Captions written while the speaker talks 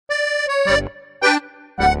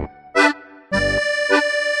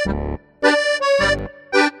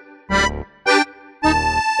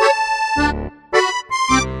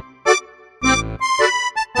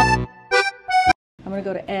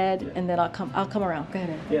go to Ed, and then I'll come around. Go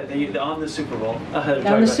ahead, Ed. Yeah, on the Super Bowl.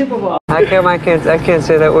 On the Super Bowl. I can't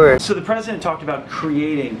say that word. So the president talked about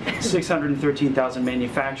creating 613,000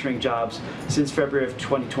 manufacturing jobs since February of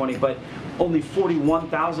 2020, but only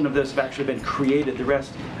 41,000 of those have actually been created. The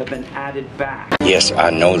rest have been added back. Yes, I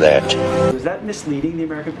know that. Is that misleading the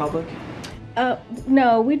American public?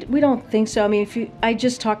 No, we don't think so. I mean, I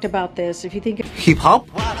just talked about this. If you think Hip hop?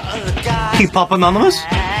 Hip hop Anonymous?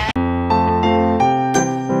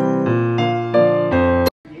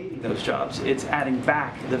 Those jobs, it's adding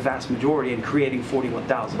back the vast majority and creating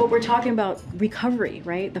 41,000. But we're talking about recovery,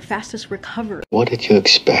 right? The fastest recovery. What did you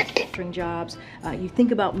expect? Jobs. You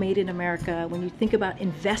think about Made in America. When you think about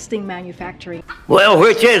investing manufacturing. Well,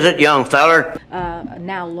 which is it, young feller?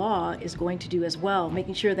 Now law is going to do as well,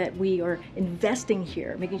 making sure that we are investing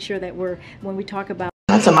here, making sure that when we talk about.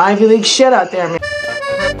 That's some Ivy League shit out there, man.